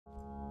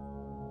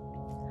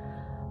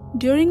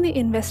During the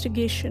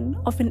investigation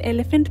of an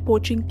elephant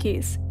poaching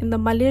case in the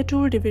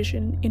Malayattur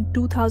division in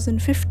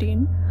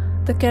 2015,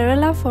 the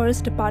Kerala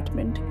Forest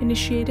Department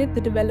initiated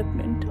the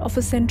development of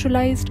a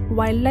centralized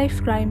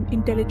wildlife crime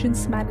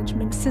intelligence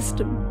management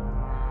system,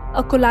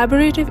 a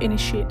collaborative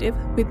initiative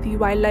with the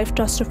Wildlife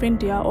Trust of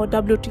India or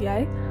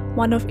WTI,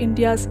 one of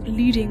India's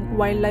leading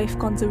wildlife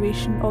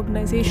conservation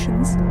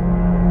organizations.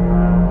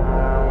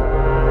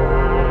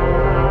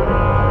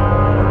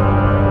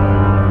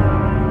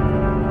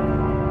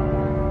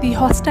 The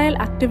Hostile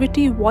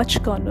Activity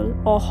Watch Kernel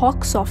or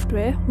HAWK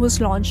software was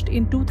launched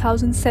in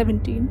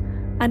 2017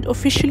 and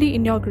officially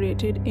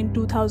inaugurated in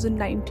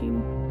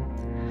 2019.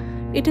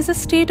 It is a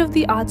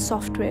state-of-the-art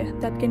software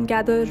that can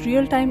gather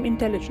real-time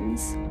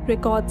intelligence,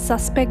 record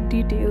suspect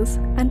details,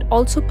 and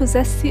also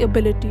possess the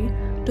ability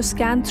to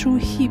scan through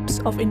heaps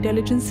of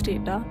intelligence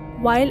data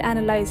while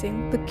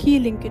analyzing the key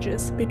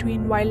linkages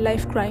between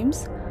wildlife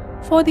crimes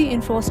for the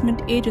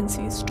enforcement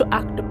agencies to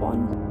act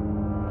upon.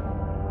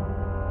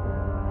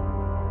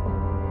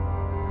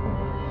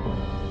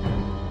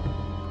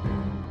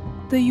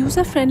 The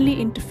user-friendly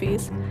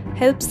interface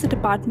helps the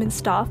department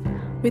staff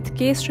with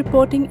case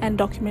reporting and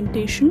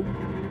documentation,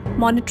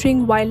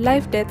 monitoring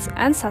wildlife deaths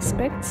and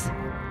suspects,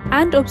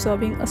 and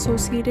observing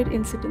associated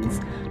incidents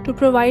to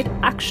provide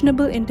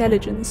actionable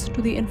intelligence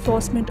to the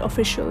enforcement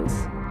officials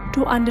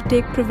to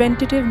undertake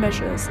preventative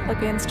measures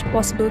against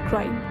possible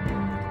crime.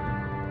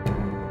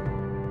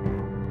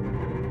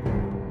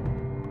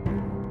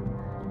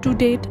 To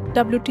date,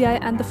 WTI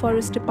and the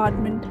Forest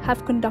Department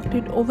have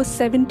conducted over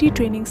 70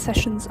 training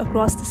sessions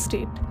across the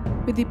state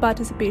with the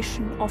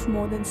participation of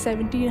more than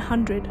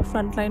 1,700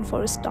 frontline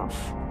forest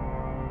staff.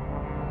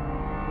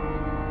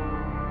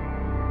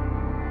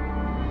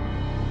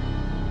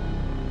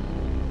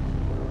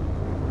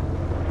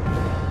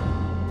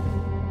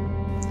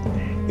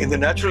 In the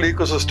natural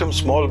ecosystem,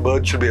 small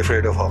birds should be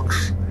afraid of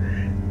hawks.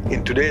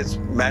 In today's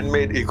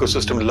man-made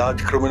ecosystem,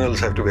 large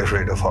criminals have to be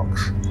afraid of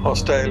hawks.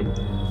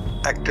 Hostile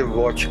Active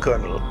Watch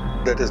Kernel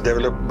that is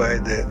developed by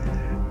the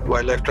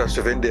Wildlife Trust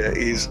of India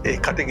is a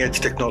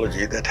cutting-edge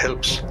technology that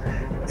helps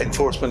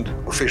enforcement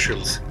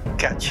officials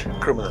catch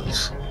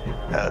criminals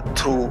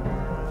through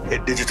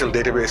a digital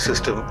database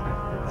system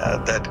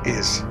that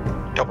is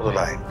top of the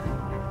line.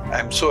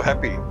 I'm so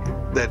happy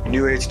that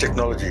new age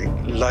technology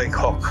like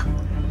HAWK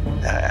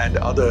and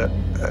other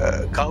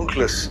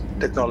countless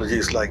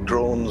technologies like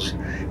drones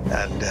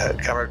and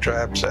camera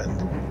traps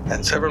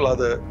and several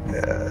other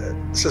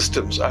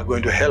systems are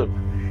going to help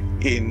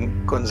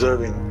in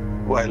conserving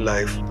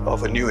wildlife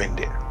of a new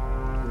India.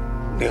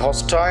 The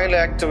Hostile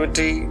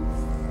Activity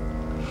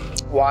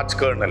Watch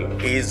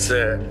Kernel is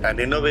an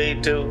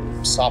innovative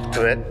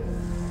software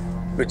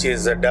which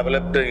is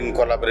developed in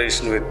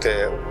collaboration with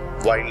the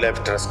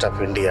Wildlife Trust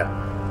of India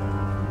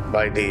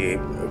by the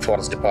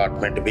Forest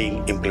Department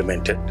being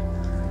implemented.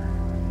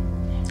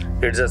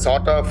 It's a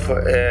sort of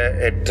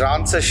a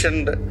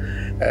transitioned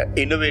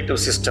innovative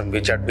system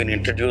which had been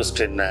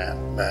introduced in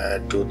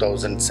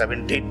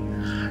 2017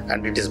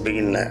 and it has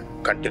been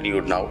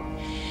continued now,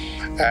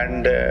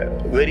 and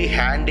very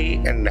handy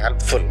and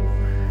helpful.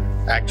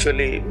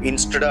 Actually,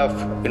 instead of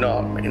in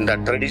the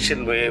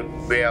traditional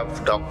way of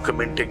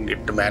documenting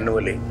it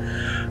manually,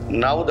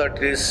 now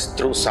that is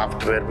through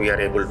software we are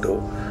able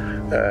to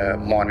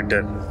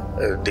monitor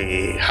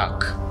the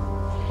HAWK.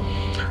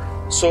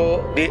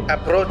 So the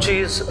approach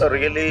is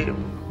really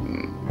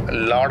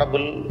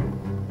laudable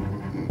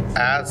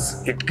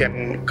as it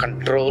can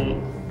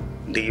control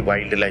the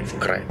wildlife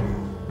crime.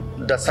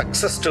 The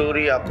success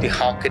story of the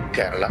HAWK in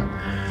Kerala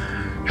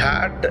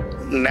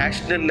at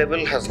national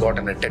level has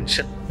gotten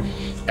attention,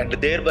 and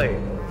thereby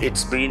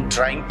it's been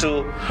trying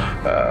to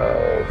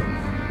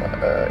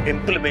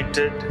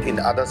implemented in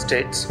other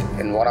states.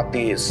 In one of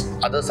these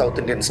other South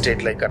Indian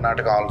states like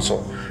Karnataka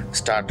also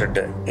started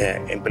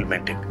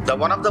implementing.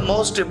 One of the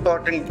most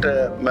important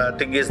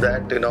thing is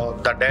that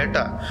the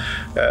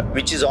data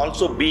which is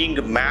also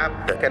being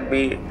mapped can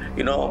be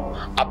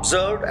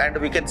observed, and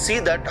we can see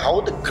that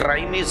how the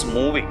crime is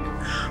moving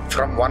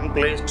from one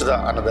place to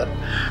the another,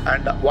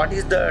 and what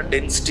is the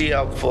density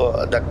of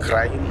the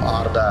crime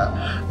or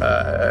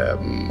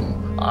the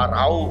or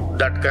how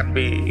that can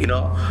be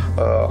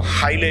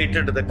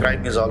highlighted. The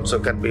crime is also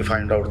can be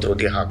found out through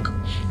the HAWK.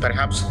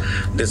 Perhaps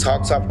this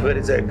HAWK software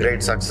is a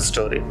great success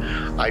story.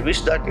 I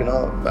wish that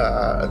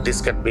this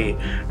can be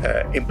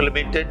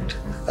implemented,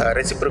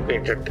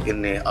 reciprocated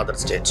in the other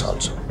states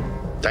also.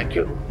 Thank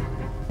you.